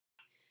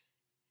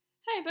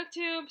Hi,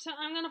 BookTube. So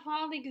I'm gonna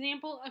follow the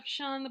example of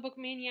Sean the Book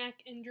Maniac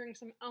and drink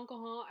some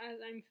alcohol as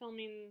I'm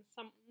filming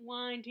some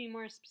wine, to be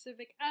more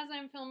specific, as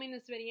I'm filming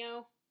this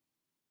video.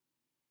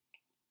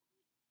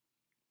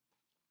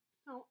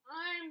 So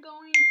I'm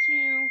going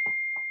to, of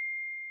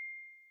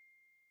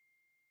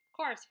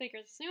course,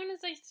 figure as soon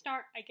as I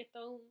start, I get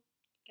the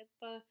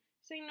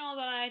signal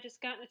that I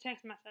just got in a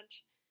text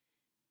message.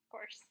 Of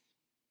course.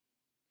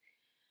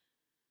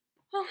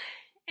 Well,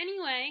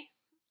 anyway.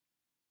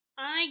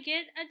 I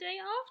get a day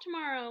off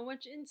tomorrow,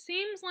 which it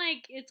seems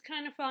like it's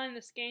kind of following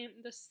the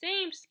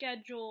same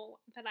schedule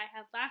that I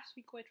had last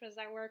week, which was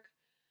I work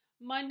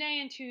Monday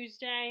and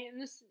Tuesday,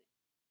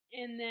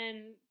 and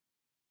then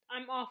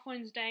I'm off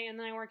Wednesday, and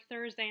then I work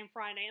Thursday and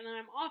Friday, and then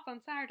I'm off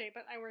on Saturday,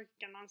 but I work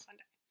again on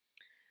Sunday.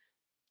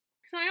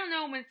 So I don't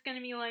know what it's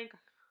gonna be like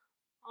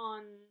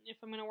if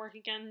I'm gonna work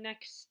again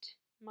next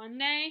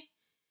Monday.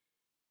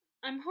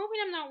 I'm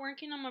hoping I'm not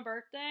working on my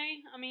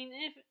birthday. I mean,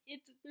 if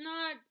it's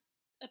not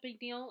a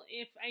big deal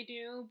if I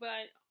do,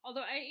 but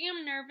although I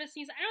am nervous,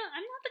 I'm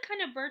not the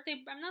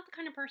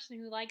kind of person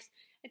who likes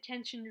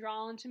attention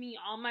drawn to me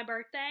on my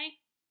birthday.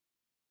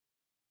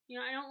 You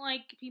know, I don't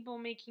like people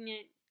making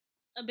it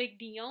a big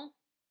deal.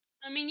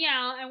 I mean,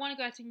 yeah, I want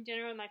to go out to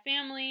dinner with my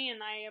family,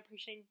 and I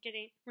appreciate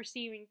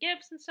receiving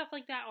gifts and stuff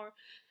like that, or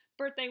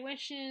birthday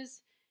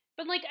wishes.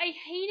 But like, I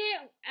hate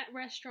it at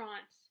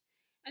restaurants.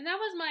 And that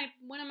was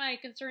one of my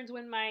concerns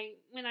when I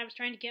was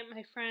trying to get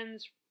my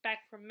friends back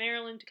from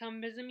Maryland to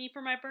come visit me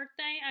for my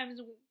birthday. I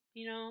was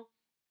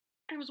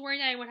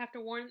worried I would have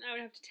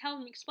to tell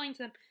them, explain to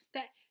them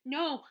that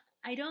no,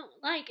 I don't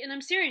like, and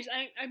I'm serious,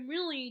 I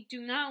really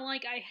do not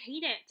like, I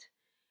hate it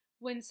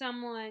when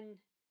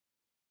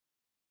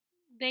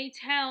they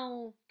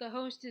tell the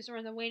hostess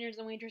or the waiters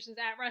and waitresses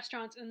at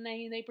restaurants, and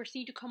they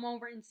proceed to come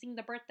over and sing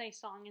the birthday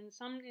song. In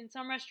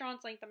some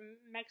restaurants, like the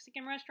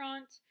Mexican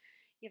restaurants,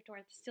 you have to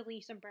wear the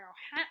silly sombrero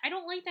hat. I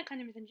don't like that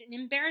kind of attention. It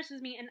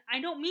embarrasses me, and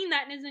I don't mean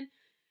that as in,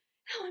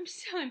 oh, I'm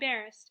so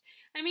embarrassed.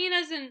 I mean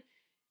as in,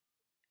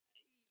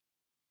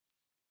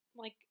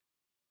 like,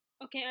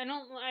 okay,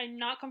 I'm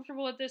not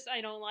comfortable with this. I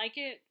don't like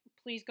it.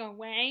 Please go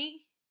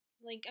away.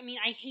 Like, I mean,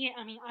 I hate it.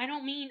 I mean, I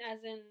don't mean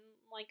as in,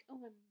 like,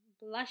 oh, I'm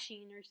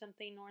blushing or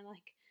something, or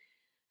like,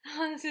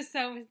 oh, this is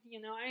so,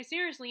 I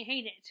seriously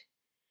hate it.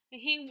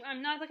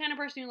 I'm not the kind of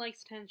person who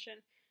likes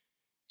attention.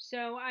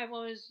 So I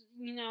was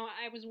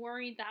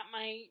worried that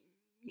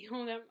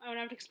that I would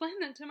have to explain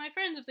that to my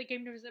friends if they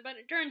came to visit, but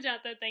it turns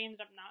out that they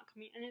ended up not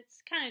coming, and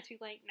it's kind of too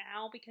late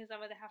now because I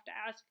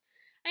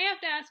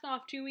have to ask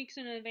off 2 weeks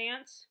in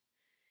advance,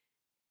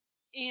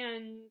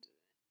 and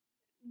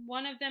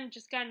one of them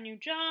just got a new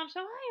job, so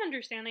I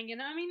understand, I get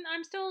it. I mean,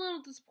 I'm still a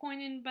little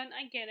disappointed, but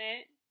I get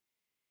it.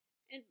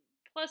 And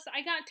plus,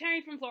 I got Terry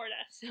from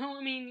Florida, so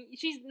I mean,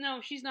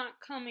 she's not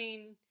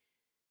coming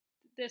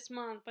this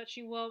month, but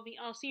she will be.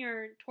 I'll see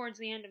her towards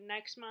the end of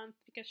next month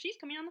because she's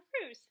coming on the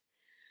cruise.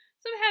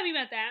 So I'm happy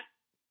about that.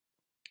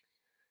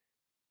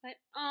 But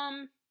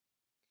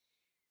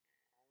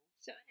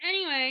so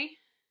anyway,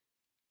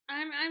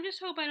 I'm just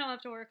hope I don't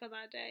have to work on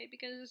that day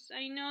because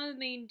I know that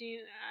they do.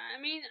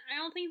 I mean, I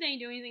don't think they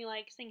do anything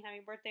like sing happy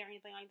birthday or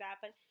anything like that,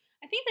 but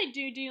I think they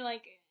do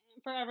like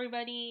for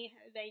everybody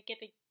they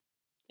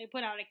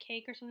put out a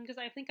cake or something, because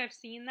I think I've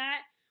seen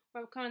that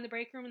where I'll come in the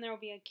break room and there will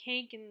be a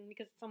cake and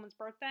because it's someone's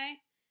birthday.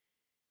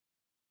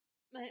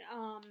 But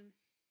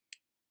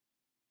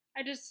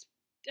I just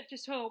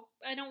hope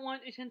I don't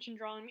want attention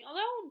drawing me. I'm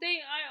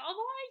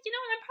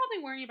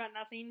probably worrying about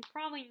nothing.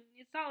 Probably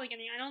it's not like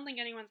I don't think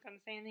anyone's gonna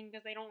say anything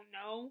because they don't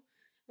know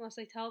unless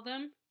I tell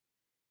them.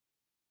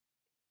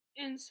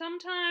 And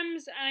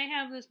sometimes I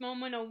have this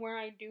moment of where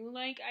I do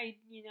I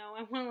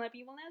want to let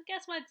people know.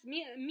 Guess what? It's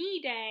me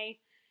day.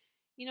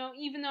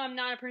 Even though I'm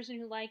not a person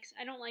who I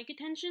don't like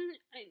attention.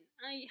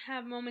 I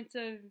have moments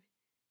of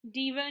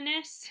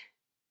diva-ness,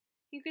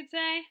 you could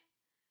say.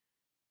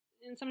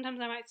 And sometimes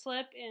I might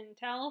slip and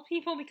tell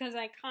people because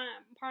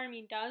part of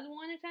me does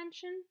want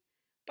attention,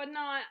 but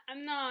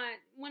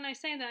when I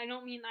say that, I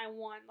don't mean I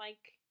want,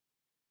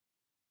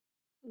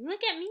 look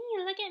at me,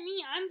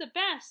 I'm the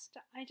best.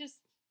 I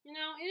just, it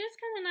is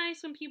kind of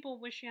nice when people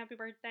wish you happy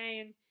birthday,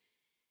 and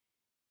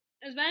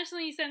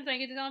especially since I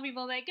get to tell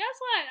people that, guess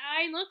what,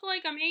 I look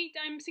like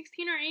I'm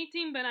 16 or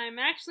 18, but I'm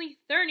actually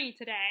 30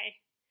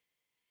 today.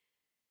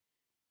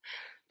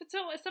 But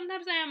so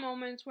sometimes I have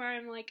moments where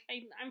I'm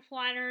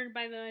flattered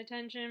by the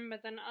attention,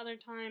 but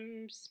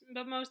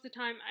most of the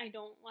time I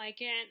don't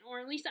like it, or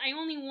at least I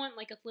only want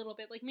a little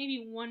bit,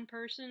 maybe one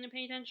person to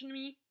pay attention to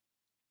me.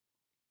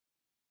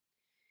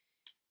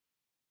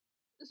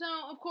 So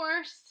of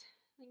course,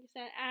 like I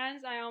said,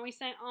 as I always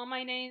say, all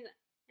my days,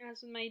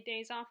 as with my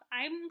days off,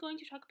 I'm going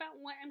to talk about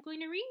what I'm going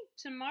to read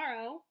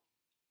tomorrow.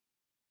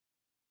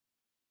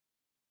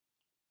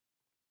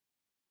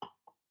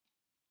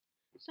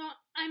 So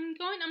I'm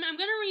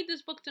gonna read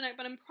this book tonight,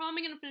 but I'm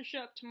probably gonna finish it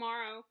up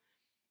tomorrow.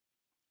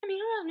 I mean,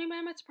 who knows, maybe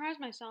I might surprise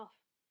myself.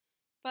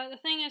 But the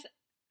thing is,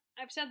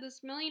 I've said this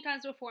a million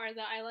times before,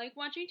 that I like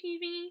watching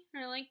TV,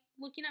 and I like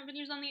looking at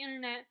videos on the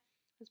internet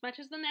as much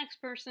as the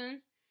next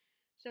person.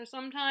 So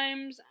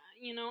sometimes,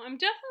 I'm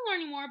definitely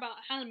learning more about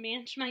how to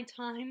manage my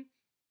time,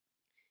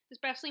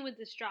 especially with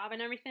this job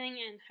and everything,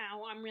 and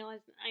how I'm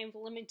realizing I have a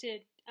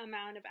limited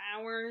amount of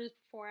hours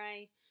before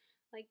I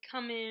like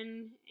come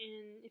in,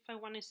 and if I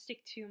want to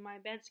stick to my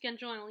bed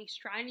schedule and at least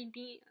try to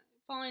be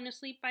falling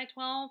asleep by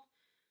 12.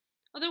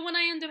 Although what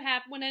ends up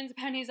happening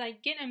is I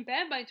get in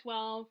bed by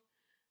 12,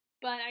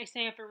 but I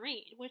stay up and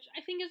read, which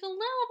I think is a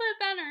little bit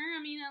better.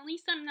 I mean, at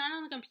least I'm not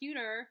on the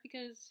computer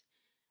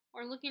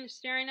or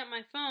staring at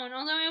my phone.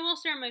 Although I will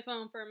stare at my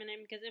phone for a minute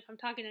because if I'm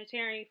talking to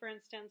Terry, for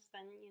instance,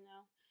 then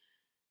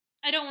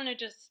I don't want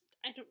to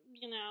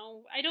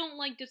I don't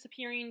like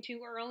disappearing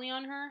too early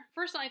on her.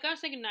 First, I gotta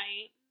say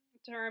goodnight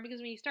to her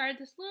because we started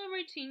this little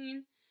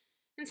routine,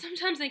 and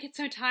sometimes I get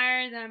so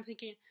tired that I'm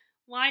thinking,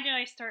 why did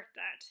I start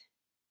that?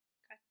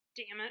 God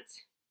damn it.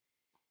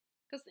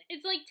 Because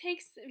it's like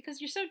because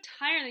you're so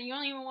tired that you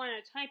don't even want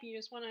to type, you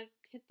just want to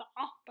hit the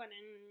off button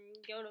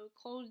and go to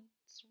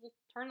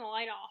turn the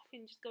light off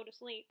and just go to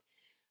sleep.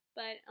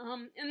 But,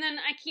 and then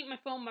I keep my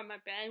phone by my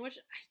bed, which,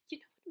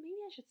 maybe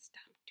I should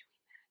stop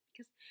doing that,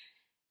 because,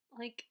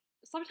 like,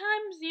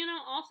 sometimes,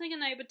 I'll say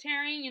goodnight, but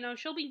Terry,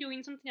 she'll be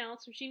doing something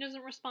else, so she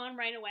doesn't respond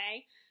right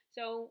away.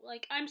 So,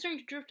 like, I'm starting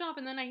to drift off,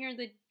 and then I hear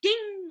the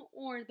ding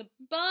or the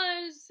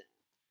buzz,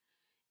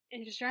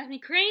 and it just drives me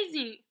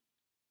crazy.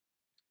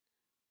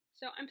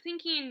 So I'm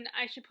thinking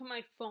I should put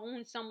my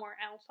phone somewhere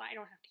else so I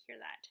don't have to hear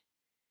that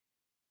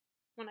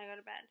when I go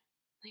to bed.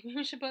 Like, maybe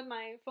I should put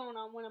my phone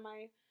on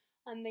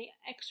on the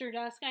extra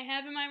desk I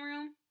have in my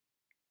room.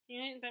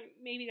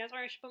 Maybe that's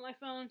where I should put my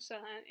phone so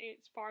that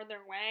it's farther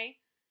away.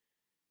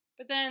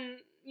 But then,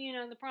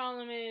 the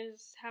problem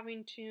is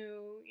having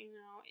to,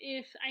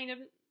 if I end up,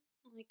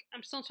 like,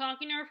 I'm still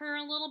talking to her for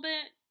a little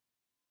bit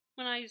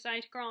when I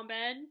decide to crawl in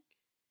bed,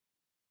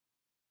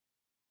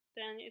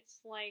 then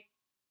it's like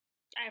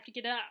I have to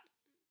get up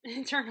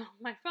and turn on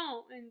my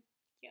phone and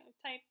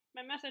type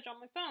my message on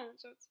my phone.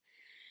 So it's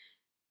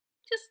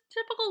just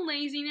typical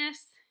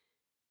laziness.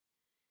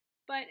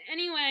 But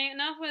anyway,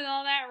 enough with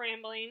all that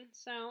rambling.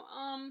 So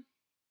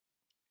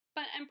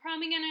but I'm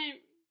probably gonna.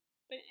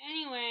 But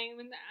anyway,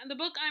 the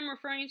book I'm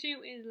referring to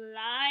is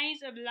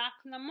Lies of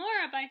Locke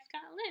Lamora by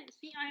Scott Lynn.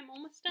 See, I'm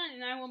almost done,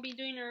 and I will be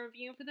doing a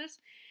review for this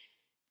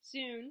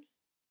soon.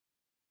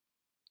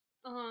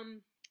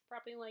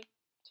 Probably like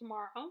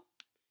tomorrow.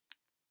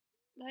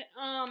 But,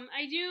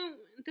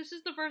 this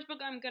is the first book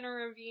I'm gonna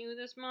review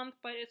this month,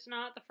 but it's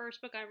not the first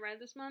book I read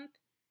this month.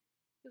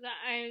 Because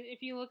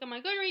if you look at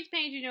my Goodreads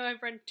page,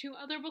 I've read 2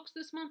 other books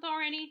this month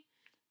already.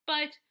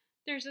 But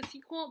there's a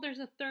sequel, there's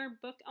a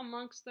third book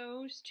amongst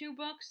those 2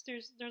 books.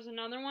 There's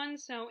another one,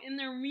 so, and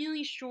they're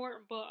really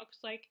short books,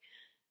 like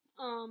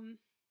the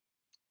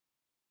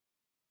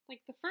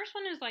first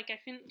one is, like, I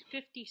think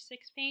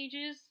 56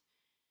 pages.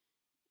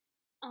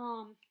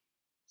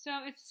 So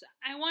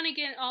I want to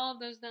get all of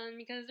those done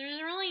because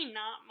there's really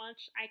not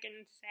much I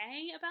can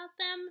say about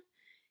them.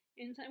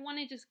 And so I want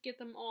to just get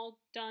them all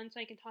done so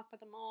I can talk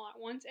about them all at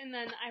once. And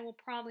then I will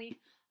probably,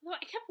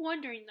 although I kept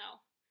wondering though,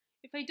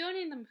 if I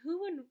donate them,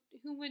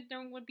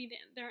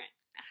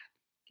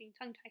 getting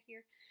tongue tied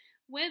here.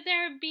 Would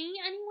there be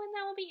anyone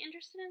that will be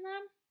interested in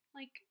them?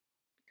 Like,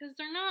 because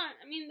they're not,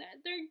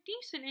 they're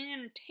decent and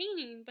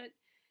entertaining, but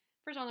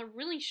first of all, they're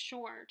really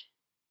short.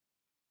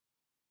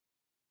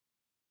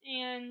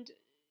 And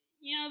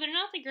they're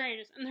not the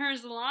greatest, and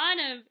there's a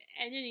lot of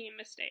editing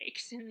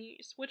mistakes in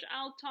these, which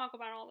I'll talk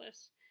about all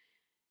this.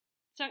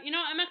 So,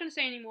 I'm not going to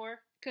say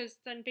anymore, because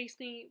then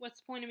basically,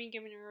 what's the point of me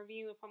giving a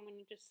review if I'm going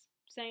to just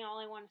say all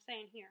I want to say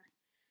in here?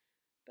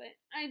 But,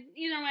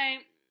 either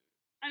way,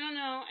 I don't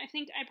know, I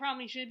think I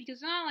probably should,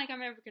 because it's not like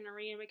I'm ever going to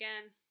read them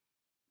again.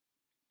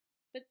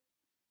 But,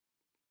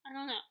 I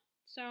don't know.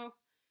 So,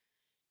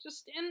 the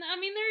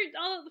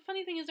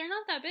funny thing is, they're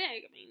not that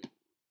big.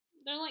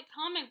 They're like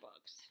comic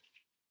books.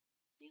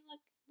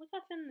 Look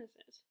how thin this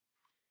is.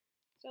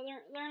 So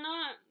they're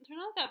not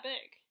that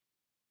big.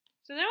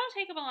 So they don't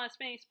take up a lot of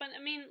space, but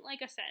like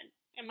I said,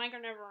 am I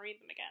gonna ever read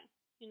them again?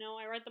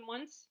 I read them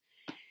once.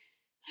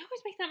 I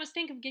always make that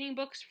mistake of getting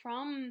books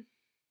from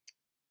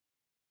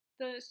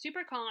the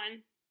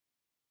SuperCon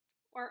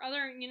or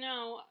other, I don't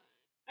know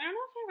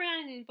if I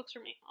read any books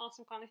from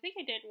AwesomeCon. I think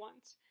I did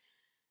once.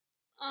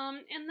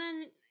 And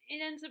then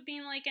it ends up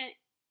being like an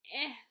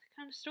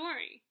kind of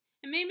story.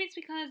 And maybe it's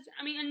because,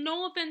 and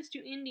no offense to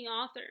indie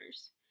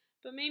authors,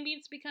 but maybe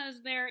it's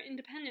because they're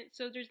independent,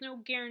 so there's no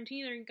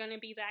guarantee they're gonna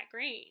be that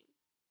great.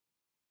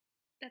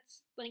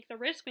 That's, like, the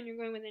risk when you're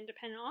going with an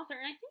independent author,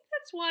 and I think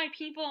that's why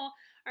people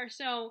are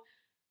so,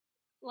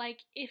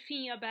 like,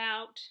 iffy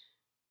about,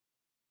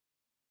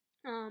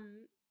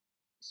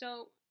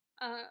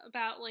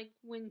 about, like,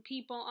 when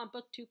people on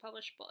BookTube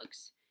publish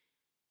books.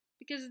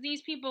 Because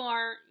these people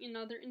are,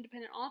 they're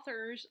independent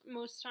authors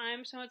most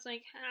times, so it's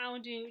like, how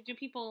do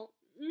people...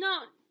 No,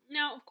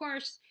 now, of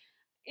course,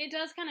 it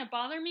does kind of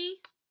bother me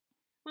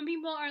when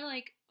people are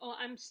like, oh,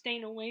 I'm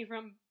staying away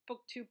from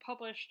BookTube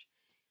published,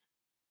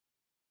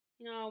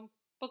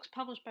 books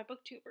published by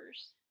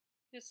booktubers.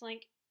 It's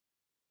like,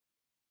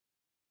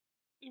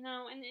 you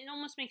know, and it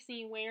almost makes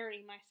me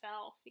wary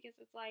myself because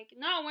it's like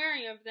not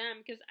wary of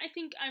them because I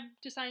think I've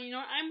decided, you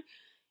know,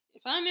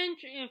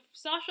 if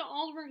Sasha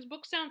Alderberg's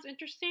book sounds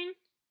interesting,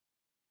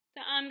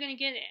 then I'm gonna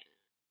get it.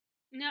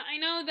 Now I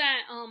know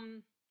that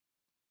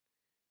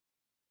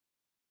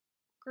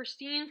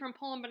Christine from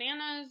Pulling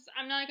Bananas,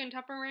 I'm not a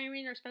contemporary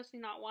reader, especially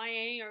not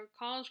YA or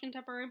college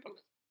contemporary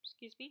books.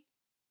 Excuse me.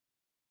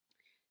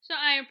 So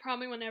I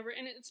probably will never,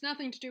 and it's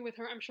nothing to do with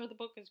her. I'm sure the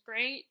book is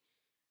great.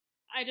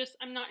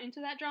 I'm not into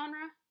that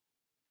genre.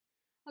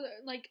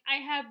 Like, I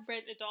have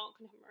read adult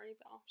contemporary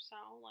though, so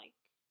like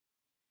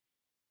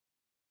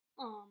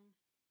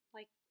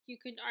you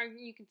could argue,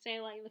 you could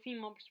say like The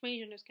Female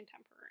Persuasion is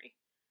contemporary,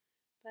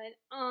 but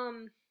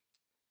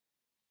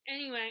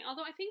anyway,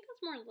 although I think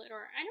that's more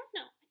literary. I don't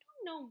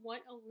know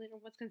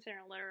what's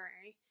considered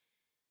literary.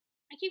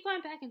 I keep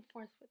going back and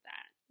forth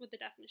with the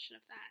definition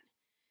of that.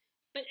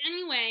 But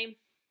anyway,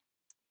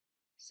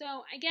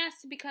 so I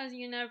guess because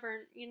you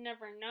never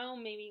know,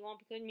 maybe it won't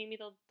be good. Maybe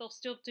they'll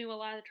still do a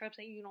lot of the tropes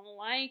that you don't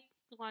like,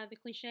 a lot of the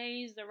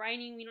cliches, the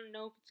writing. We don't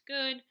know if it's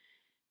good,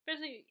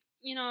 especially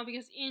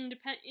because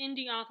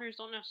indie authors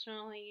don't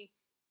necessarily.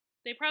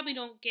 They probably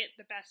don't get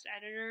the best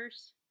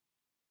editors.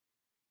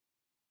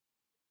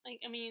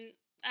 Like, I mean,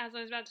 as I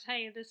was about to tell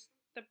you,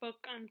 the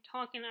book I was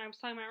talking about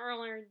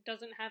earlier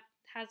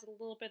has a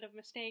little bit of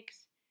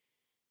mistakes.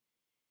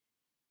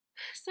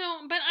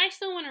 So, but I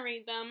still want to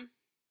read them.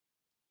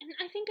 And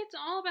I think it's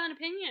all about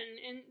opinion,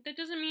 and that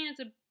doesn't mean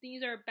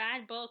these are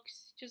bad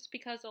books just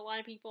because a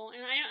lot of people.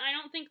 And I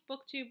don't think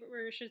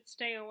booktubers should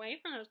stay away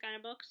from those kind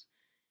of books,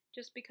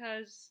 just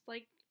because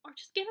or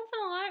just get them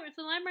from the library. If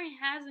the library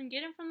has them,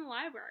 get them from the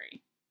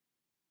library.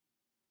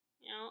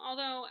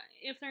 Although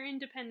if they're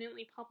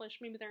independently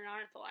published, maybe they're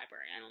not at the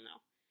library. I don't know.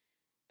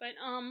 But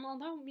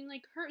although I mean,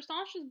 like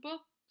Sasha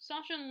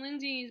and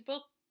Lindsay's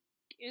book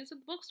is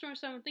at the bookstore,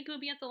 so I would think it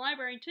would be at the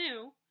library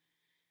too.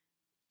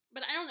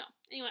 But I don't know.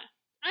 Anyway.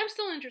 I'm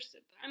still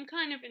interested. I'm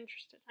kind of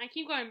interested. I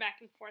keep going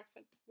back and forth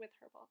with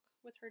her book,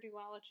 with her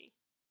duology.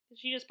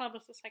 She just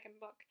published the second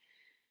book.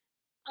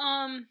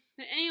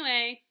 But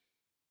anyway,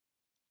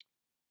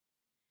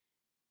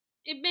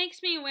 it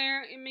makes me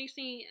aware, and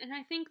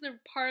I think the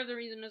part of the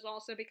reason is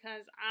also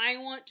because I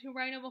want to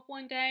write a book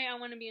one day. I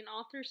want to be an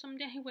author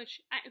someday, who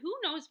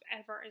knows if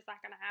ever is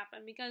that going to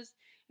happen, because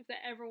if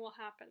that ever will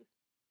happen.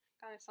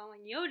 God, I sound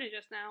like Yoda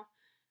just now.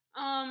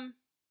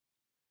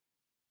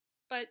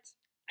 But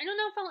I don't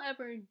know if I'll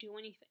ever do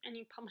any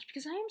publish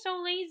because I am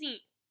so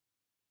lazy.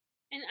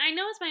 And I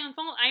know it's my own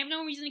fault. I have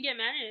no reason to get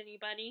mad at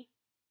anybody.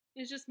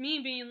 It's just me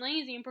being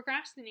lazy and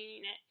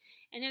procrastinating it.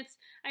 And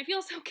I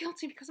feel so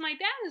guilty because my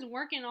dad is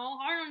working all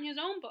hard on his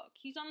own book.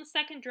 He's on the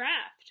second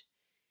draft.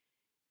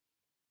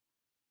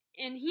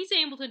 And he's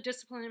able to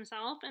discipline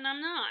himself, and I'm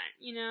not,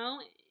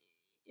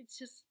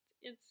 It's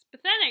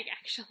pathetic,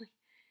 actually.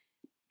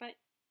 But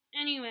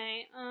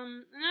anyway,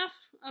 enough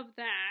of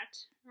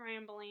that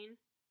rambling.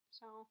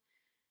 So,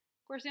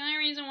 of course, the only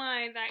reason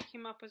why that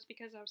came up was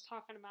because I was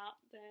talking about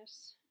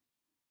this.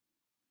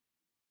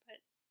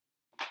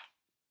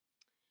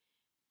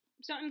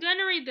 So I'm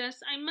gonna read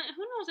this. Who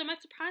knows? I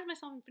might surprise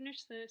myself and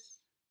finish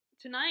this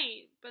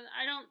tonight, but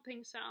I don't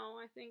think so.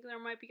 I think there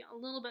might be a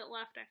little bit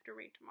left after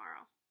read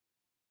tomorrow.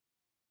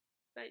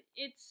 But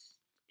it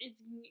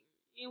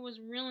was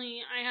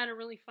really. I had a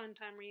really fun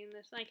time reading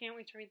this. I can't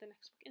wait to read the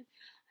next book. And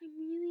I'm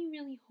really,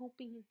 really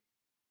hoping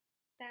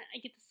that I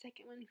get the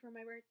second one for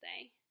my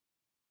birthday,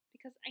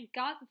 because I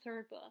got the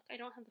third book. I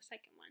don't have the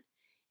second one,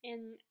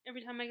 and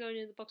every time I go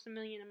to the Books A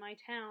Million in my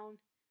town,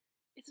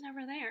 it's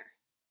never there.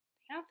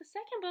 They have the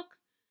second book.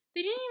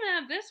 They didn't even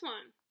have this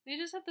one. They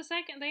just had the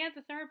second. They had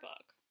the third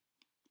book.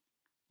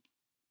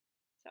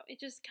 So it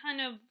just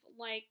kind of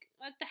like,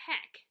 what the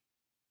heck?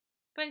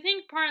 But I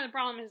think part of the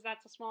problem is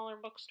that's a smaller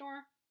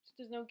bookstore. So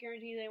there's no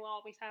guarantee they will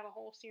always have a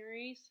whole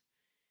series.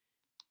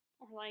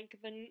 Or like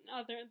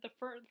the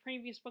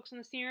previous books in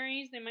the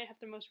series, they might have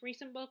the most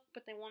recent book,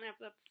 but they won't have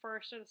the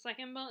first or the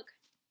second book.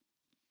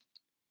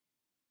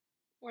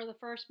 Or the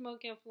first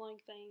book if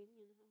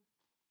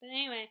But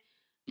anyway,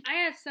 I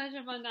had such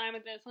a fun time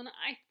with this one.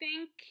 I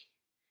think,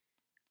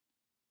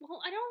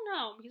 I don't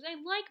know, because I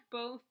like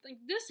both. Like,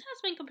 this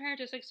has been compared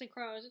to Six of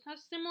Crows. It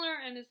has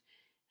similar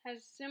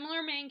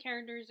main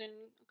characters and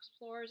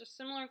explores a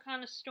similar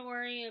kind of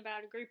story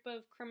about a group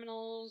of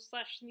criminals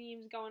 /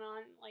 thieves going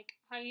on, like,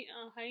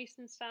 heist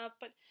and stuff.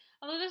 But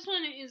although this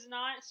one is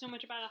not so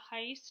much about a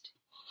heist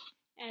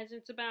as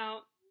it's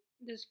about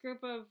this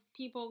group of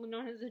people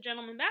known as the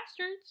Gentlemen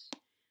Bastards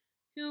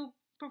who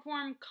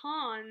perform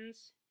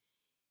cons,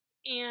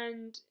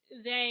 and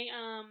they,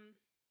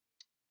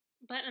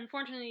 but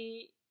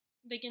unfortunately,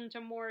 they get into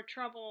more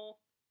trouble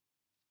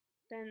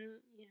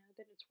than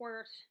it's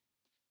worth.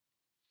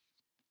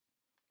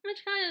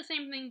 Which kind of the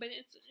same thing, but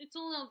it's a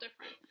little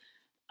different.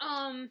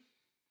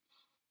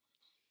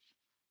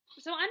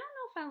 So I don't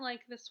know if I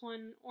like this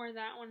one or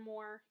that one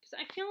more, because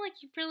I feel like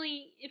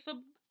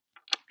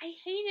I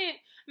hate it.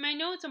 I mean, I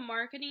know it's a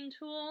marketing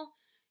tool,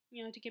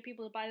 to get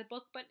people to buy the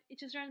book, but it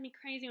just drives me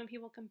crazy when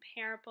people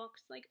compare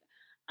books. Like,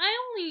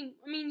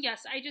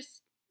 yes,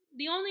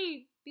 the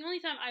only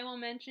time I will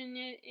mention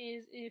it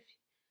is if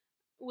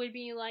would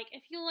be like,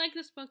 if you like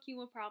this book, you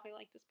would probably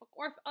like this book.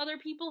 Or if other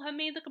people have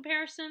made the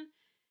comparison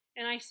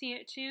and I see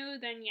it too,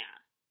 then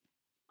yeah,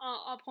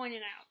 I'll point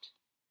it out.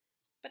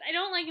 But I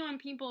don't like it when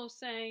people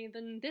say,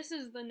 then this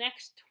is the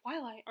next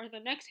Twilight, or the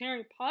next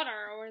Harry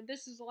Potter, or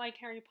this is like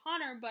Harry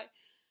Potter, but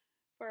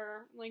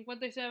for, like,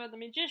 what they said about the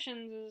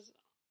Magicians is,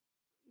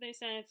 they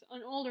said it's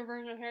an older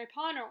version of Harry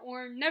Potter,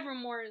 or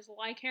Nevermore is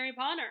like Harry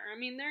Potter. I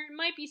mean,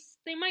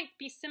 they might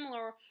be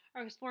similar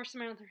or explore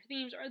similar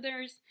themes, or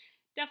there's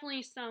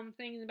definitely some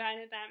things about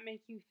it that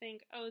make you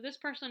think, oh, this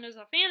person is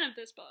a fan of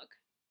this book.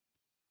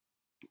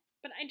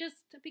 But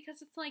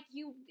because it's like,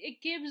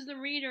 it gives the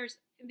readers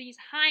these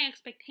high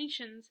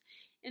expectations,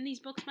 and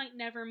these books might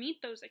never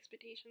meet those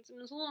expectations.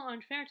 And it's a little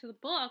unfair to the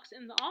books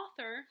and the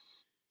author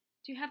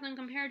to have them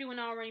compared to an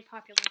already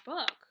popular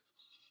book.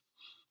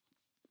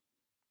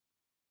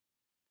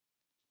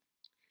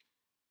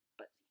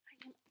 But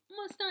I'm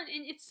almost done,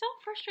 and it's so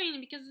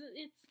frustrating because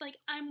it's like,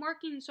 I'm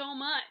working so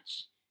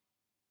much.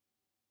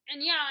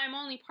 And yeah, I'm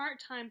only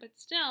part-time, but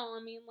still,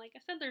 I mean, like I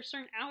said, there's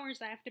certain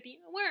hours I have to be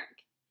at work.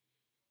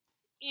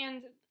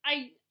 And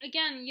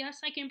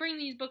yes, I can bring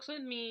these books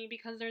with me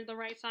because they're the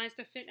right size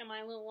to fit in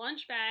my little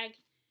lunch bag.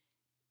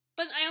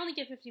 But I only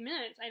get 50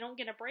 minutes. I don't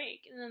get a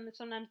break. And then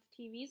sometimes the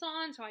TV's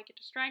on, so I get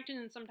distracted,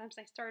 and sometimes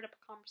I start up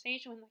a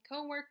conversation with my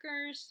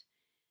coworkers.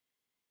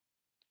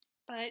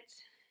 But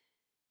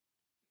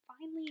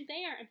finally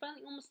there. I'm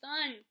finally almost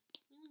done.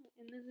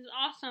 And this is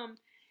awesome.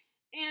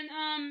 And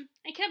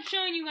I kept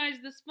showing you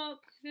guys this book.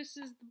 This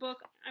is the book.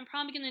 I'm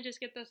probably gonna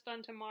just get this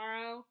done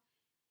tomorrow.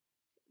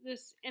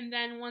 And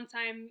then once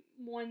I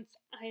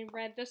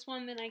read this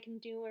one, then I can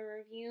do a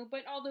review.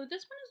 But although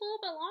this one is a little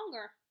bit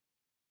longer.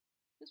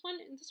 This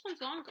one's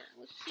longer.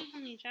 Let's see how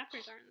many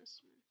chapters are in this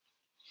one.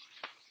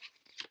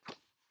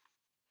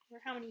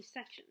 Or how many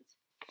sections.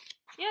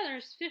 Yeah,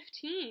 there's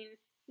 15.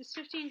 There's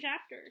 15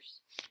 chapters.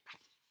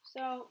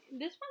 So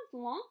this one's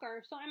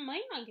longer, so I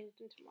might not get it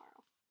done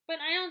tomorrow. But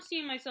I don't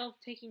see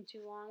myself taking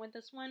too long with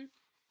this one.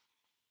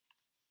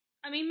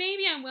 I mean,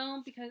 maybe I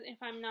will, because if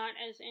I'm not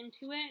as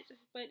into it,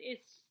 but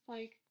it's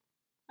like,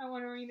 I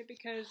want to read it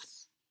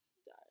because,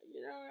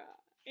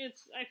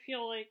 I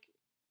feel like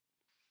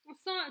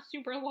it's not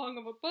super long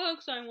of a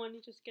book, so I want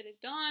to just get it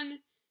done.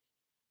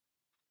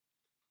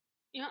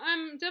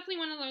 I'm definitely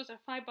one of those, if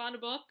I bought a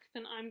book,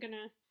 then I'm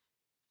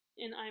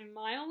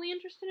mildly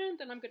interested in it,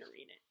 then I'm gonna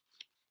read it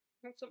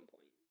at some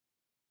point.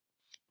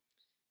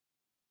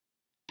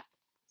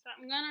 So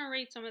I'm gonna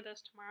read some of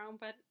this tomorrow,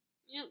 but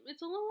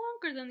it's a little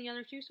longer than the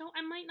other two, so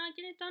I might not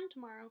get it done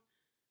tomorrow.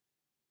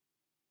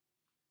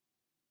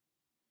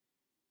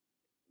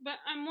 But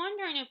I'm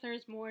wondering if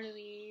there's more to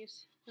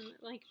these.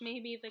 Like,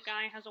 maybe the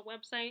guy has a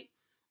website,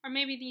 or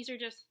maybe these are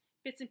just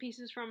bits and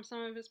pieces from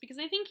some of his, because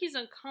I think he's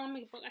a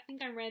comic book, I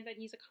think I read that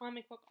he's a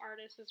comic book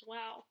artist as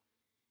well.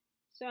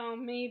 So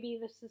maybe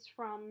this is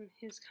from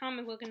his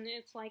comic book, and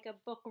it's like a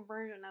book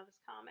version of his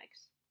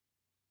comics.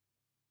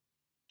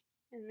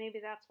 And maybe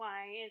that's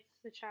why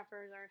the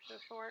chapters are so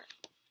short.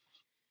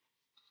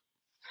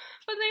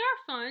 But they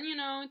are fun,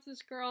 it's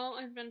this girl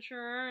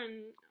adventurer,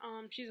 and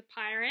she's a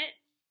pirate,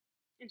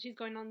 and she's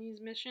going on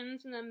these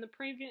missions. And then the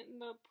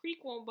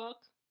prequel book,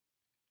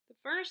 the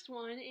first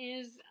one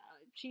is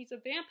she's a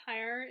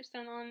vampire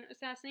sent on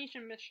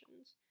assassination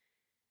missions.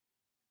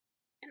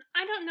 And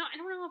I don't know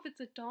if it's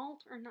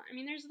adult or not. I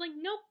mean, there's like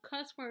no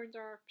cuss words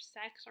or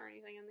sex or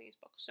anything in these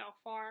books so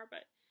far,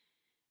 but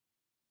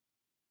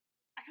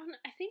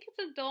I think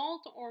it's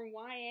adult or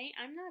YA.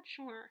 I'm not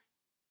sure.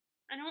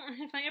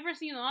 If I ever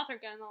see the author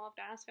again, I'll have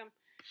to ask him.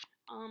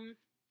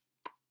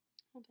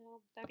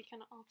 That'd be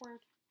kind of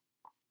awkward.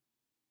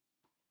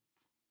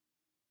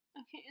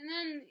 Okay, and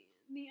then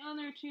the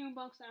other two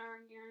books that are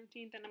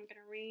guaranteed that I'm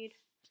gonna read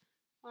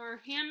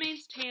are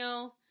Handmaid's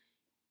Tale.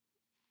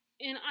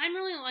 And I'm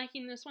really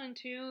liking this one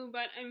too,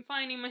 but I'm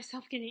finding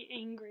myself getting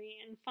angry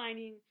and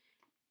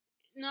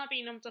not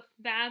being able to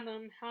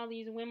fathom how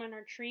these women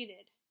are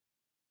treated.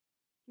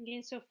 I'm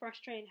getting so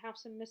frustrated how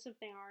submissive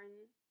they are.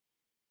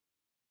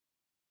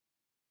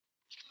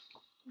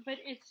 But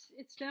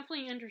it's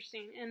definitely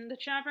interesting, and the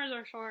chapters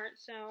are short,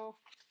 so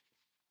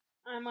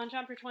I'm on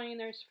chapter 20 and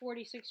there's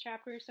 46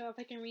 chapters, so if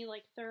I can read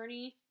like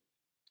 30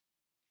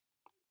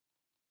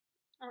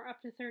 or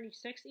up to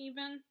 36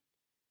 even,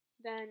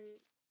 then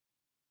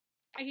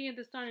I can get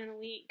this done in a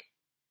week.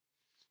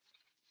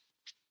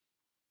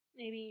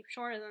 Maybe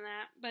shorter than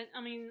that, but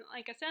I mean,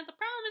 like I said, the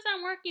problem is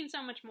I'm working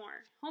so much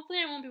more. Hopefully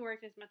I won't be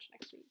working as much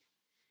next week.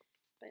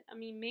 But, I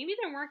mean, maybe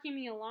they're working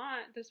me a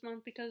lot this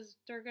month because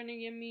they're going to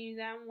give me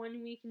that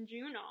 1 week in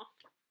June off.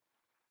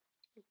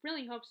 I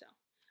really hope so.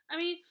 I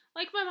mean,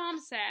 like my mom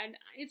said,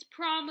 it's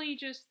probably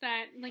just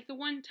that, like, the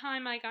one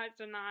time I got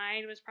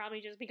denied was probably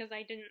just because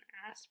I didn't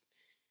ask.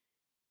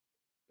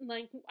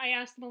 Like, I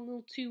asked them a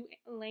little too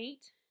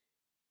late.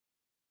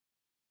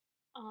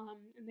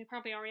 And they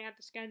probably already had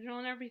the schedule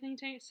and everything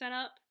set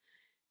up.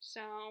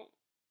 So,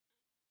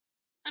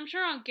 I'm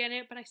sure I'll get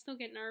it, but I still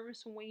get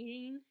nervous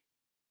waiting.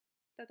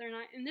 that they're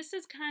not. And this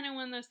is kind of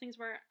one of those things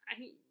where I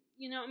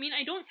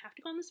don't have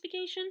to go on this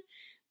vacation,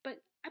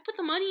 but I put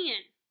the money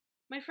in.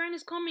 My friend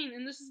is coming,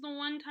 and this is the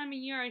one time a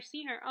year I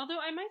see her. Although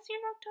I might see her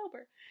in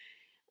October,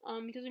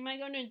 because we might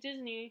go to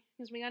Disney,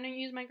 because we gotta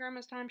use my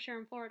grandma's timeshare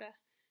in Florida.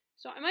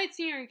 So I might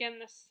see her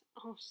again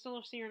I'll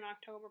still see her in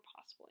October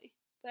possibly.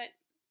 But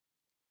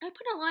I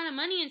put a lot of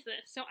money into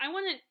this, so I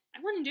want to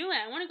do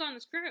it. I want to go on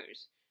this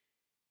cruise.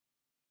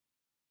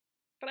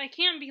 But I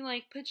can't be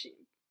like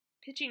pitching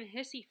a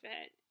hissy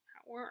fit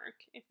at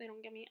work if they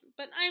don't get me in.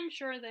 But I'm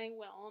sure they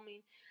will. I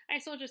mean, I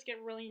still just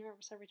get really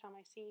nervous every time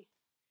I see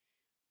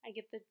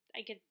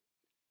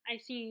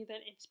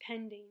that it's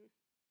pending,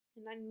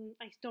 and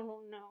I still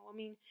don't know. I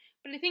mean,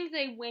 but I think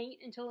they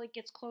wait until it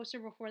gets closer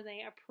before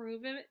they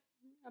approve it.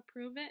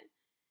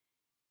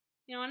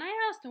 And I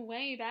asked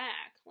way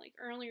back, like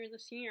earlier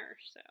this year,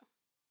 so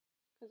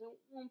because it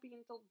won't be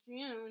until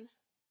June.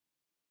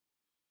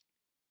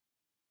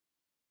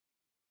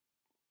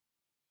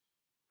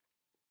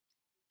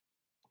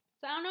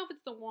 So I don't know if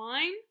it's the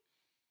wine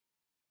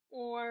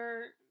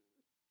or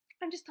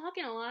I'm just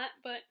talking a lot,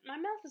 but my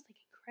mouth is like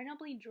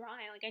incredibly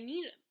dry. Like I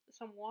need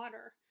some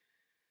water.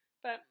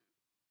 But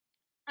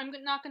I'm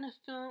not gonna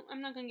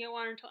get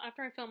water until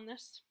after I film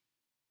this.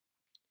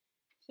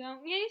 So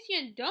in case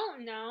you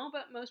don't know,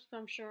 but most people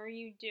I'm sure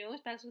you do,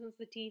 especially since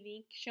the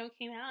TV show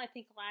came out, I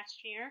think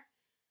last year,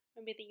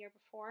 maybe the year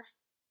before.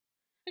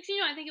 Actually,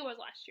 no, I think it was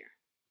last year.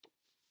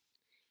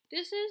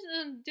 This is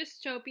a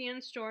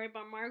dystopian story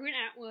by Margaret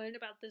Atwood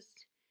about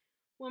this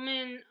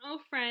woman,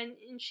 friend,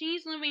 and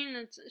she's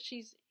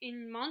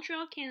in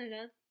Montreal,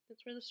 Canada.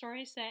 That's where the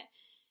story is set.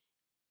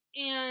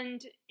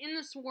 And in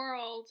this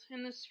world,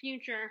 in this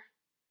future,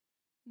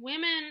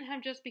 women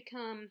have just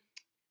become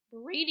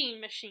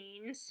breeding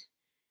machines.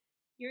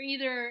 You're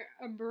either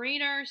a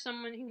breeder,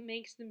 someone who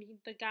makes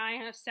the guy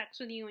have sex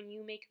with you and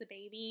you make the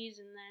babies,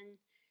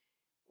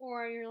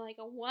 or you're like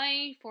a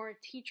wife or a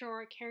teacher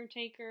or a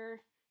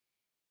caretaker.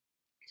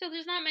 So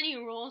there's not many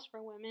rules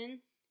for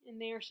women, and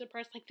they are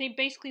suppressed. Like, they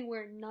basically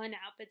wear nun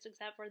outfits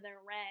except for their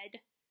red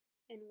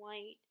and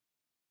white.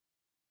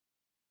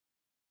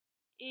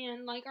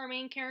 And, like, our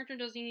main character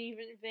doesn't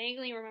even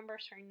vaguely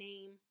remembers her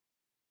name.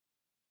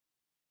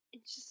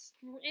 It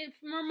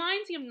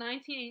reminds me of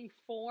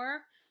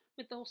 1984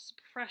 with the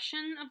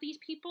suppression of these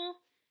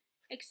people,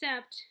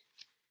 except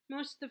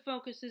most of the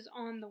focus is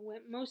on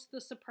most of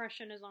the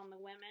suppression is on the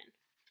women.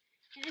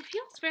 And it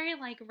feels very,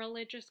 like,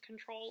 religious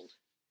controlled.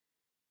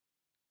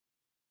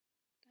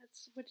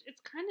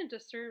 It's kind of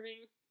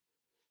disturbing.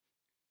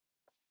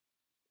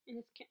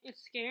 And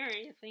it's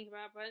scary to think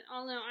about, but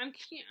although I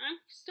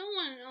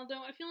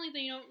feel like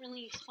they don't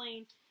really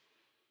explain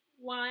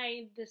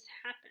why this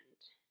happened.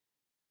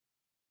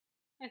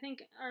 I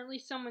think, or at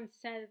least someone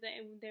said that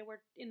they were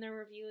in their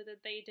review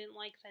that they didn't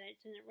like that it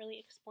didn't really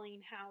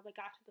explain how they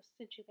got to the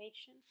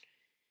situation.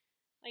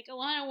 Like a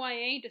lot of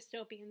YA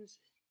dystopians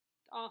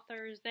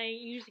authors, they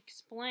usually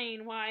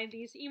explain why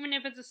these, even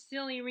if it's a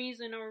silly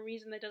reason or a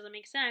reason that doesn't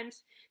make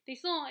sense, they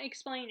still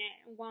explain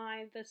it,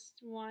 why the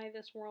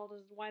world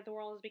has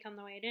become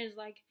the way it is.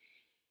 Like,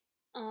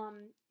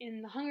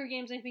 in the Hunger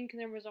Games, I think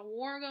there was a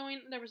war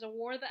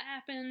that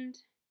happened,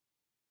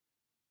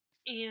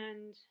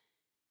 and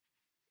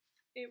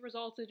it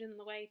resulted in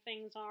the way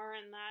things are,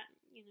 and that,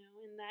 in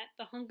that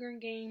the Hunger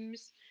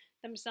Games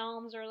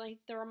themselves are like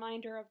the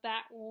reminder of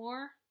that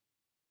war.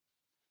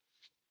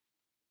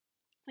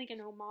 Like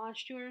an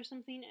homage to it or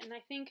something,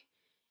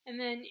 and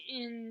then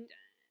in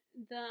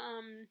the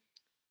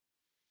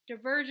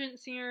Divergent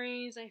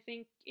series, I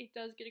think it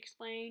does get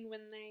explained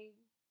when they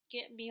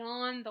get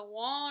beyond the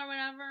wall or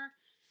whatever,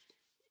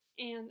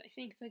 and I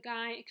think the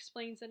guy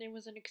explains that it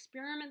was an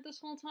experiment this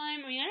whole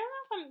time. I mean, I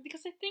don't know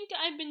because I think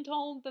I've been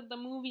told that the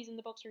movies and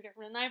the books are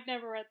different, and I've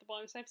never read the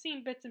books. I've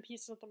seen bits and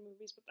pieces of the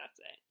movies, but that's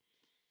it.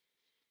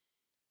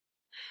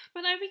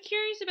 But I'd be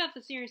curious about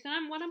the series,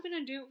 and what I'm going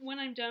to do when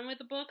I'm done with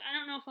the book, I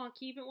don't know if I'll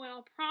keep it. What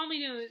I'll probably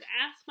do is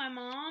ask my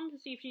mom to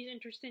see if she's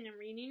interested in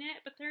reading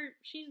it, but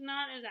she's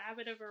not as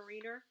avid of a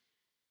reader,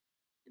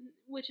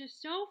 which is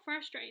so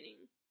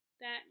frustrating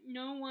that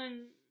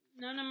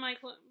none of my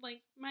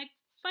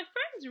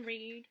friends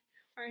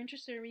are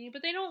interested in reading,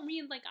 but they don't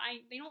read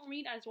they don't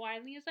read as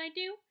widely as I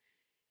do.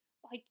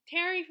 Like,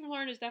 Terry from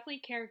Florida is definitely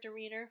a character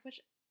reader,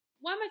 which...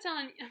 What am I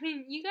telling you? I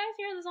mean, you guys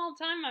hear this all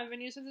the time in my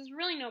videos, so there's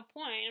really no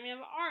point. I mean,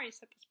 I've already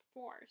said this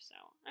before, so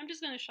I'm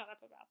just going to shut up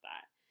about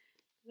that.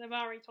 Because I've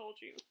already told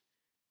you.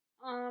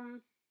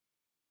 I'm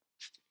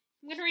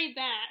going to read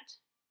that.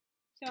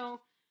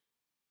 So,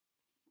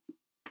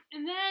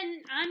 and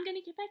then I'm going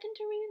to get back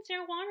into reading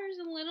Sarah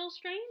Waters' A Little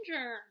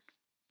Stranger.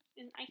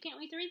 And I can't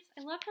wait to read this.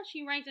 I love how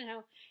she writes and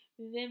how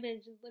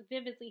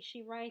vividly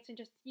she writes, and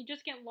you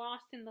just get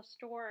lost in the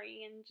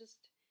story, and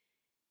just...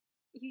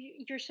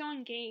 You're so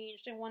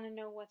engaged and want to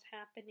know what's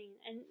happening,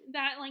 and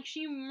that, like,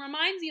 she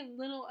reminds me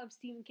a little of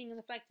Stephen King in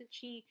the fact that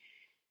she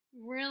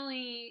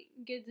really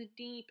gets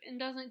deep and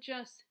doesn't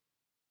just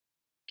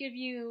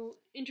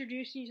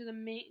introduce you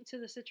to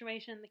the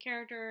situation, the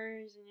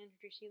characters, and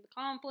introduce you to the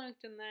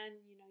conflict, and then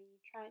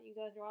you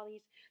go through all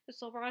this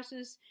whole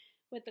process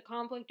with the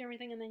conflict and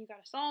everything, and then you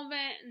gotta solve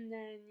it, and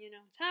then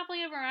it's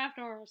happily ever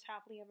after, or as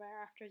happily ever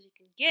after as you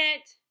can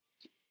get.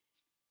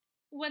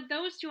 What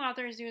those two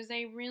authors do is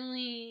they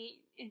really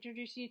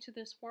introduce you to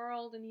this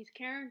world and these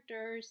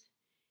characters,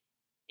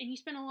 and you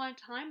spend a lot of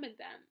time with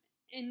them.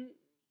 And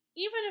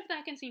even if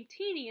that can seem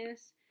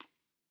tedious,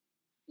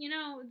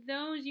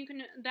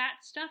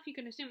 that stuff you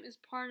can assume is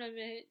part of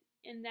it,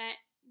 and that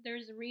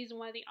there's a reason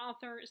why the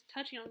author is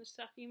touching on this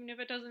stuff, even if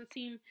it doesn't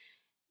seem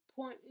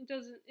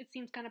it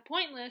seems kind of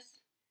pointless,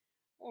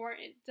 or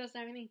it doesn't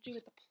have anything to do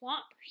with the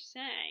plot per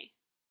se.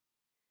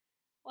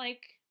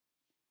 Like,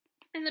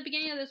 in the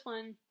beginning of this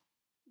one,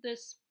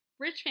 this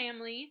rich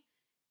family,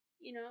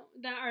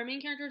 that our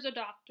main character is a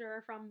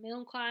doctor from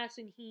middle class,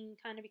 and he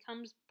kind of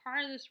becomes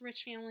part of this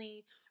rich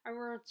family,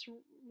 or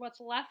what's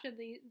left of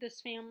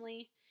this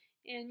family,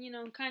 and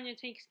kind of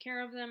takes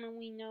care of them, and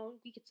we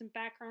get some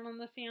background on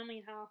the family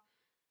and how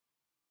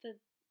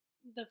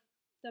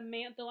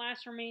the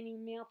last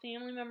remaining male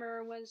family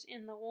member was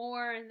in the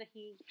war, and that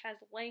he has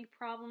leg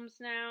problems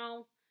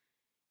now,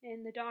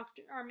 and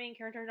our main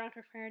character,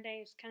 Dr.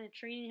 Faraday, is kind of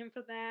treating him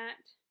for that,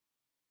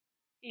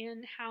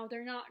 and how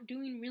they're not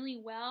doing really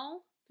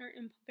well. They're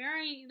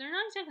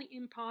not exactly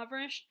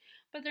impoverished,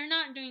 but they're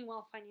not doing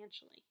well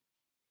financially.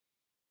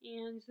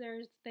 And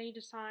they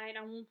decide,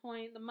 at one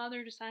point, the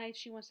mother decides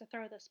she wants to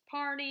throw this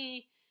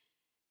party,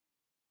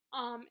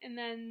 and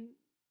then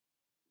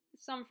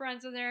some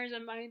friends of theirs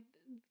might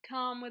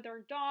come with their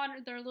daughter,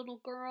 their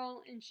little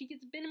girl, and she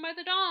gets bitten by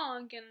the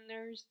dog, and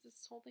there's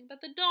this whole thing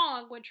about the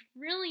dog, which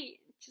really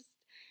just,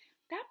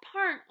 that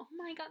part, oh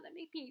my god,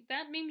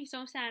 that made me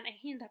so sad. I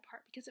hated that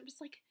part, because it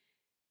was like,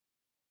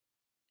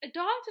 a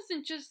dog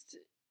doesn't just,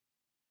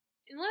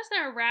 unless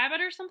they're a rabbit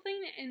or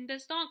something, and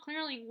this dog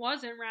clearly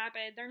wasn't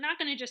rabid, they're not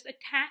going to just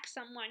attack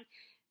someone.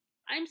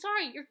 I'm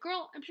sorry, your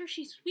girl, I'm sure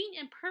she's sweet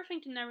and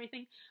perfect and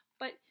everything,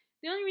 but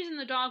the only reason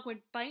the dog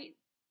would bite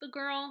the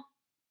girl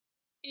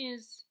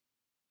is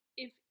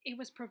if it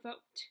was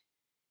provoked.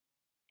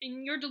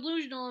 And you're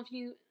delusional if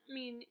you,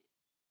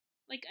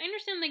 I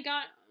understand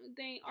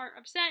they are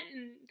upset,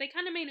 and they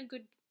kind of made a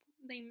good,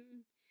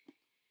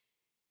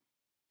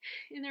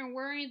 and they're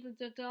worried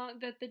that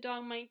the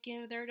dog might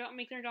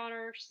make their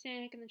daughter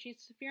sick, and that she's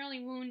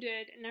severely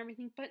wounded and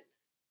everything, but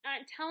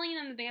telling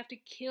them that they have to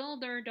kill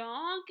their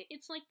dog,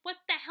 it's like, what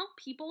the hell,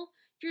 people?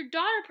 Your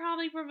daughter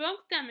probably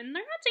provoked them, and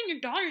they're not saying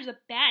your daughter's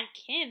a bad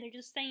kid, they're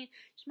just saying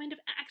she might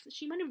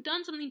have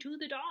done something to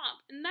the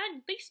dog, and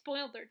that, they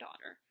spoiled their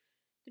daughter.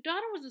 The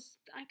daughter was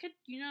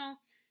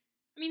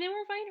they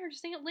were inviting her to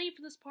stay up late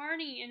for this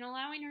party, and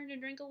allowing her to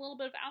drink a little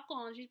bit of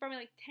alcohol, and she's probably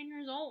like 10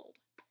 years old.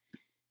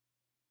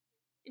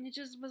 And it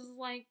just was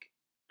like,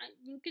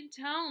 you could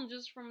tell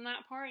just from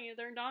that party,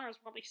 their daughter was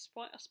probably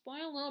a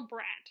spoiled little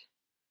brat.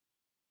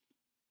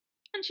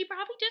 And she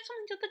probably did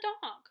something to the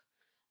dog.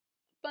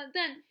 But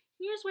then,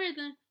 here's where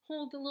the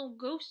little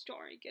ghost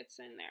story gets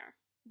in there.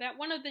 That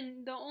one of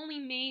the only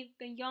maid,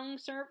 the young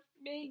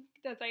maid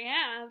that they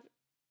have,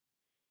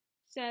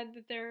 said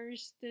that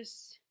there's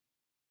this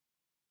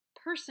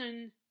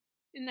person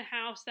in the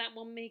house that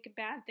will make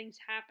bad things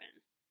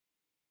happen.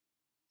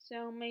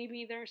 So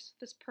maybe this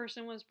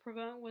person was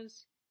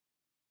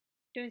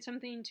doing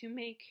something to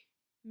make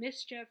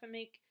mischief, and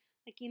make,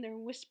 like, either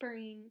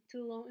whispering in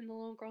the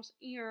little girl's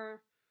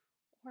ear,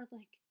 or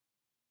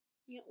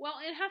well,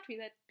 it'd have to be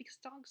that, because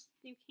dogs,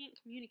 you can't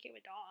communicate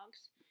with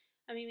dogs.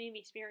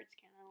 Maybe spirits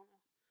can, I don't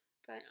know.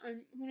 But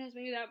who knows,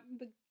 maybe that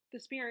the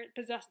spirit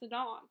possessed the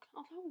dog.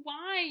 Although,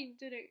 why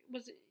did it,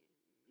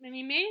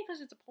 maybe because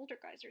it's a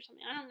poltergeist or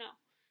something, I don't know.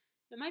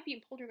 It might be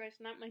a poltergeist,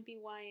 and that might be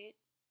why it,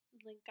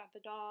 got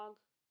the dog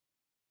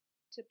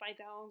to bite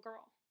that little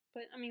girl.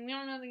 But, we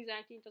don't know the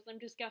exact details. I'm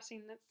just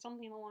guessing that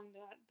something along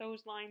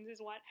those lines is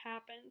what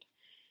happened.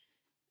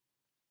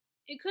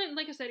 It could,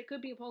 like I said, it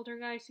could be a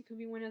poltergeist. It could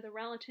be one of the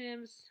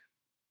relatives.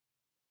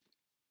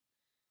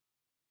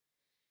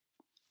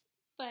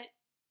 But,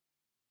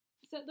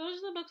 so those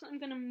are the books I'm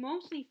going to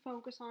mostly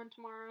focus on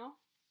tomorrow.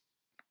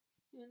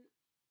 And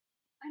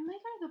I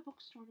might go to the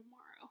bookstore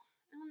tomorrow.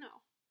 I don't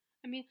know.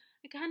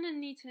 I kind of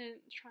need to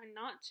try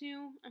not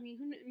to.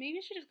 Maybe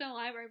I should just go to the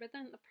library, but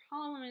then the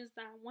problem is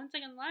that once I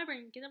go to the library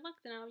and get a book,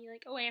 then I'll be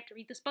like, oh, I have to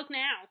read this book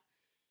now.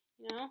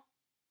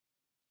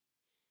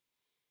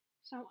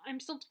 So I'm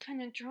still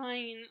kind of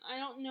trying. I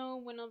don't know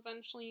when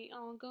eventually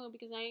I'll go,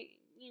 because I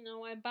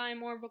buy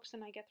more books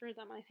than I get through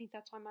them. I think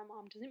that's why my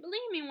mom doesn't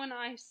believe me when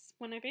I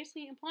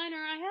basically imply to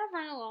her I have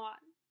read a lot.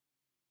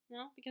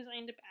 Because I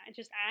end up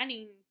just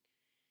adding,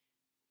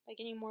 by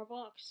getting more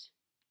books.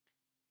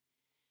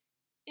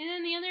 And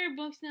then the other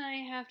books that I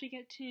have to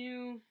get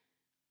to,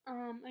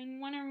 I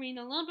want to read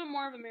a little bit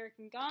more of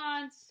American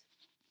Gods.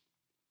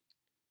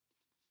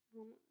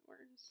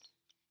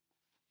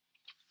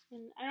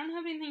 And I don't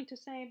have anything to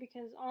say,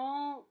 because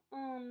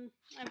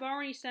I've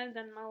already said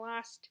that in my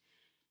last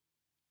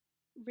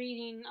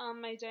reading on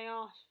my day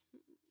off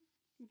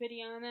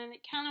video, and then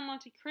Count of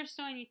Monte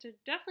Cristo. I need to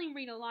definitely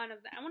read a lot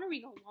of that. I want to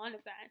read a lot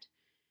of that.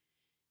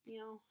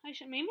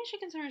 Maybe I should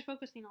consider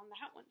focusing on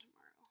that one tomorrow.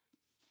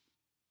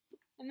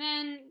 And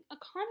then A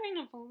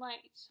Conjuring of the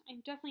Light. I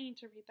definitely need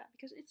to read that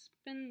because it's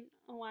been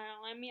a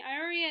while. I mean,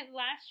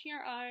 last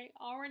year I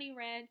already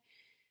read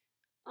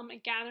A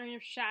Gathering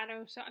of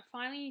Shadows, so I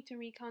finally need to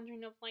read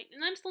Conjuring of Light.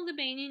 And I'm still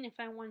debating if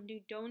I want to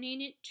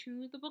donate it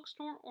to the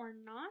bookstore or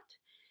not.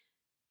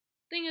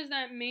 Thing is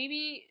that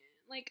maybe,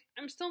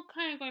 I'm still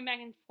kind of going back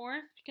and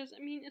forth because,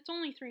 it's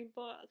only 3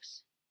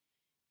 books.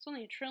 It's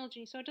only a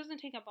trilogy, so it doesn't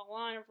take up a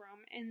lot of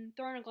room, and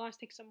Throne of Glass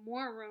takes up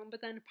more room, but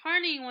then part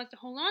of me wants to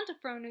hold on to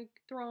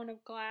Throne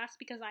of Glass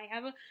because I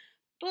have a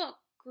book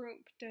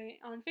group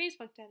on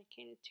Facebook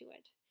dedicated to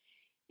it.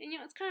 And,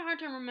 it's kind of hard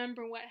to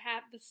remember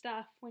the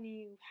stuff when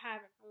you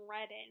haven't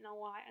read it in a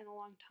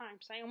long time,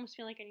 so I almost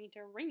feel like I need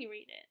to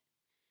reread it.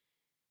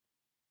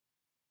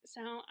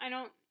 So, I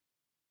don't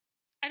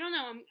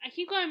know. I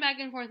keep going back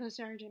and forth with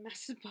Sarah J.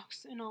 Maas's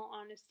books, in all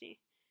honesty.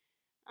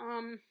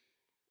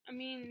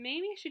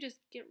 Maybe I should just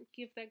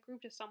give that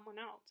group to someone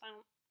else. I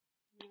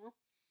don't know.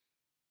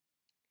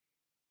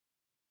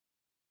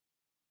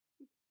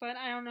 But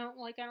I don't know,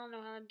 I don't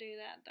know how to do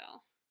that,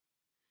 though.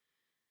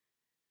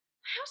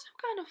 I also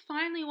kind of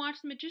finally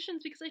watched The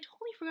Magicians because I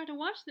totally forgot to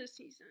watch this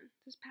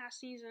past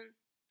season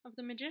of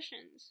The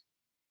Magicians.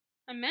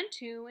 I meant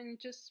to, and it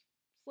just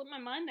slipped my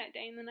mind that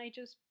day, and then I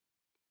just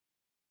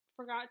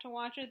forgot to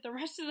watch it the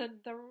rest of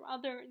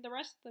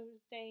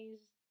those days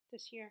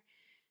this year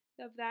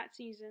of that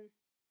season.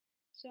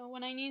 So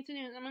what I need to do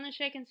is I'm gonna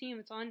check and see if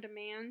it's on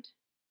demand.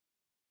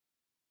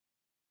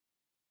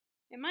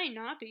 It might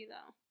not be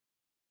though.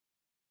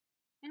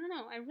 I don't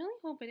know. I really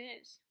hope it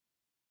is.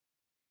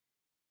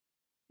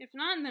 If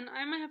not, then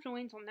I might have to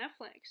wait until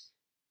Netflix.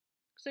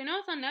 Because I know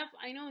it's on Netflix.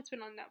 I know it's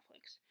been on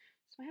Netflix.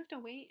 So I have to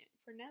wait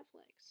for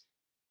Netflix.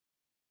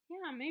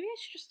 Yeah, maybe I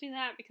should just do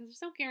that because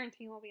there's no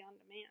guarantee it'll be on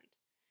demand.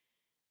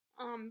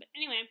 But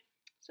anyway,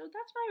 so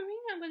that's my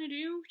reading I'm going to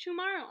do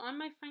tomorrow on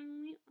my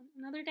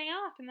another day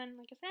off. And then,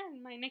 like I said,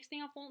 my next day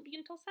off won't be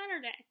until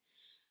Saturday.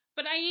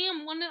 But I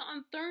am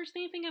on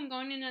Thursday. I think I'm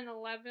going in at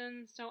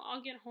 11, so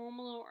I'll get home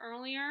a little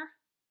earlier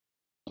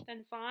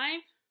than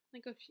 5, a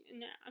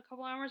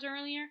couple hours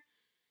earlier.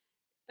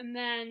 And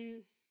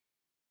then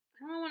I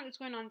don't know when it's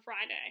going on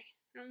Friday.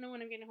 I don't know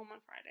when I'm getting home on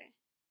Friday,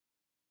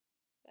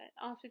 but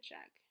I'll have to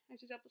check. I have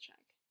to double check.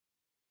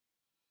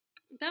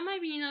 That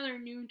might be another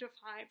noon to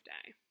 5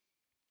 day.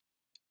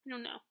 I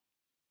don't know.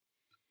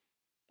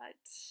 But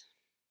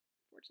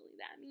unfortunately,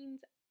 that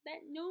means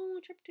that no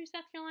trip to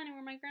South Carolina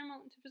where my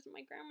grandma went to visit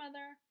my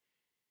grandmother.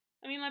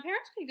 My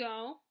parents could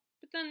go,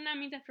 but then that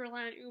means I have to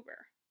rely on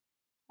Uber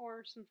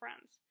or some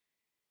friends.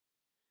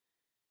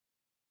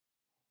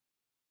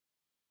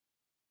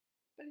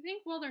 But I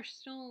think while they're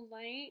still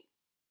light,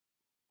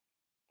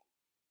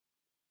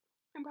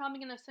 I'm probably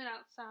gonna sit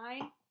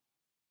outside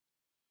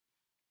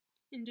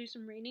and do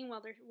some reading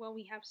while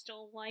we have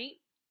still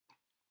light,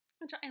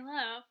 which I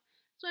love.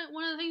 So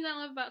one of the things I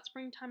love about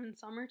springtime and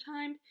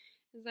summertime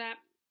is that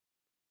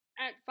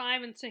at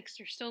 5 and 6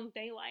 there's still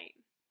daylight.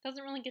 It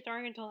doesn't really get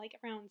dark until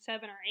around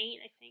 7 or 8,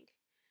 I think,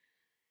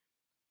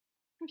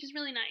 which is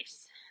really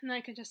nice. And then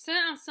I could just sit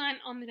outside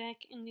on the deck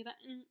and do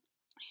that. And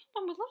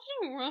I would love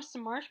to do roast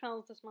some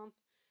marshmallows this month.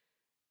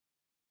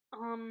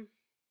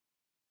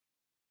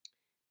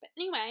 But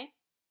anyway,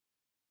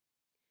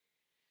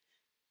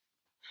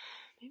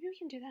 maybe we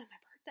can do that on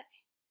my birthday.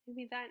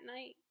 Maybe that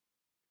night.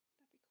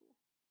 That'd be cool.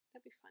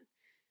 That'd be fun.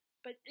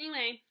 But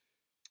anyway,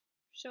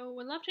 so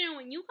would love to know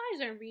what you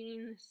guys are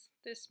reading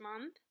this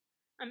month.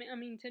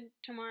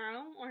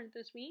 Tomorrow or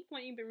this week,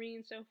 what you've been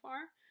reading so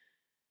far.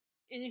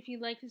 And if you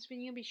like this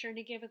video, be sure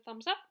to give a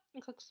thumbs up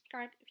and click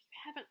subscribe if you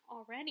haven't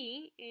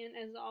already. And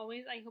as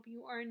always, I hope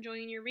you are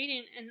enjoying your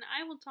reading, and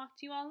I will talk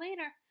to you all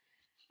later.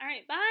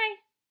 Alright,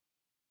 bye!